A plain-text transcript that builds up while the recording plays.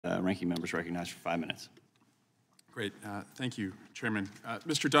Ranking members recognized for 5 minutes. Great. Thank you, Chairman.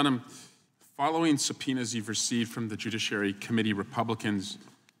 Mr. Dunham, following subpoenas you've received from the Judiciary Committee Republicans,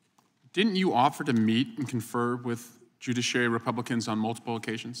 didn't you offer to meet and confer with Judiciary Republicans on multiple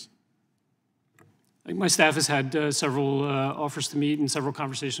occasions? I think my staff has had several offers to meet and several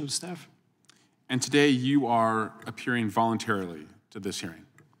conversations with staff. And today you are appearing voluntarily to this hearing?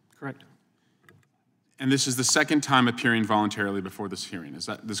 Correct. And this is the second time appearing voluntarily before this hearing,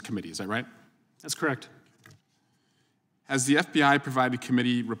 this committee, is that right? That's correct. Has the FBI provided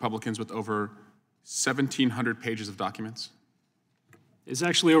committee Republicans with over 1,700 pages of documents? It's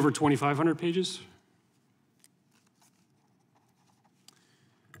actually over 2,500 pages.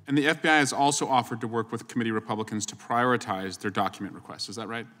 And the FBI has also offered to work with committee Republicans to prioritize their document requests, is that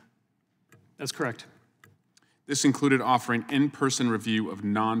right? That's correct. This included offering in-person review of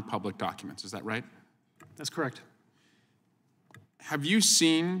non-public documents, is that right? That's correct. Have you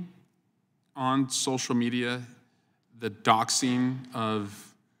seen on social media the doxing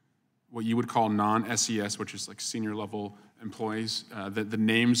of what you would call non-SES, which is like senior level employees, the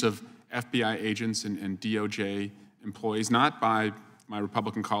names of FBI agents and DOJ employees, not by my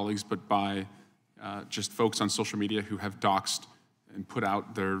Republican colleagues, but by just folks on social media who have doxed and put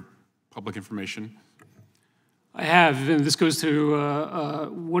out their public information? I have, and this goes to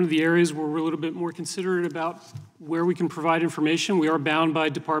one of the areas where we're a little bit more considerate about where we can provide information. We are bound by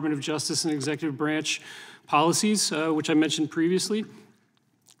Department of Justice and executive branch policies, which I mentioned previously.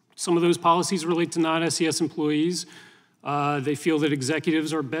 Some of those policies relate to non-SES employees. They feel that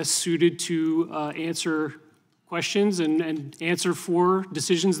executives are best suited to answer questions and answer for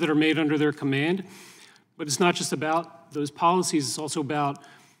decisions that are made under their command. But it's not just about those policies, it's also about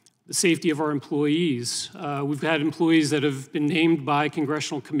the safety of our employees. We've had employees that have been named by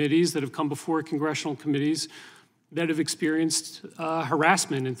congressional committees, that have come before congressional committees, that have experienced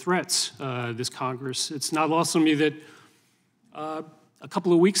harassment and threats this Congress. It's not lost on me that a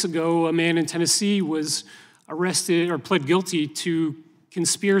couple of weeks ago, a man in Tennessee was arrested or pled guilty to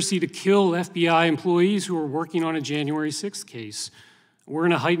conspiracy to kill FBI employees who were working on a January 6th case. We're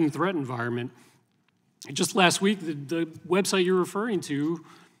in a heightened threat environment. Just last week, the website you're referring to,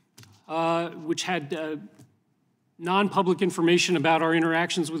 which had non-public information about our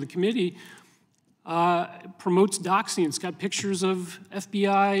interactions with the committee, promotes doxing. It's got pictures of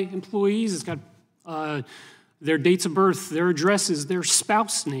FBI employees. It's got their dates of birth, their addresses, their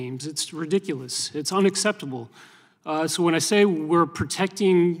spouse names. It's ridiculous. It's unacceptable. So when I say we're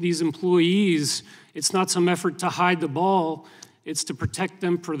protecting these employees, it's not some effort to hide the ball. It's to protect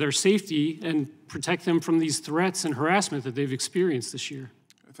them for their safety and protect them from these threats and harassment that they've experienced this year.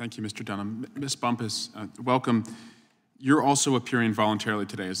 Thank you, Mr. Dunham. Ms. Bumpus, welcome. You're also appearing voluntarily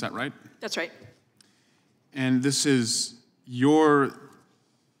today, is that right? That's right. And this is you're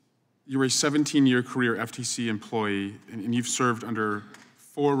a 17-year career FTC employee, and you've served under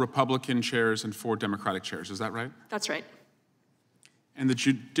 4 Republican chairs and 4 Democratic chairs, is that right? That's right. And the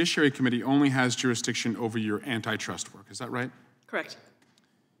Judiciary Committee only has jurisdiction over your antitrust work, is that right? Correct.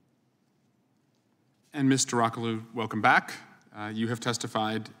 And Ms. Doxxing, welcome back. You have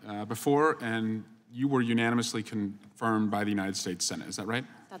testified before, and you were unanimously confirmed by the United States Senate, is that right?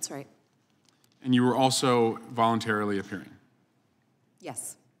 That's right. And you were also voluntarily appearing?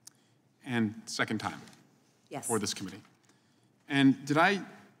 Yes. And second time? Yes. For this committee. And did I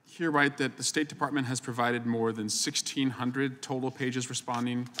hear right that the State Department has provided more than 1,600 total pages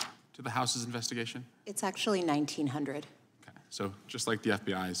responding to the House's investigation? It's actually 1,900. Okay, so just like the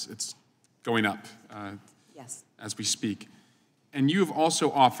FBI's, it's going up Yes. as we speak. And you've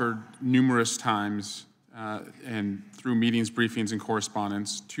also offered numerous times and through meetings, briefings, and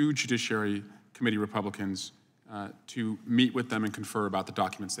correspondence to Judiciary Committee Republicans to meet with them and confer about the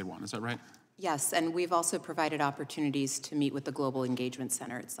documents they want. Is that right? Yes, and we've also provided opportunities to meet with the Global Engagement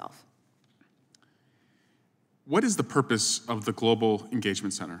Center itself. What is the purpose of the Global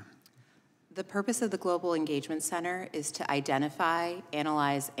Engagement Center? The purpose of the Global Engagement Center is to identify,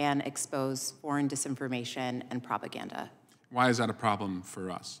 analyze, and expose foreign disinformation and propaganda. Why is that a problem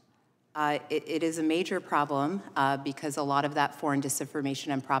for us? It is a major problem because a lot of that foreign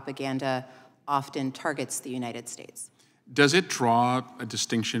disinformation and propaganda often targets the United States. Does it draw a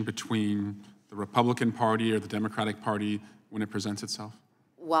distinction between the Republican Party or the Democratic Party when it presents itself?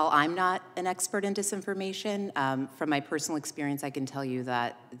 While I'm not an expert in disinformation, from my personal experience, I can tell you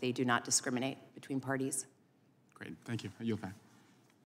that they do not discriminate between parties. Great, thank you. I yield back.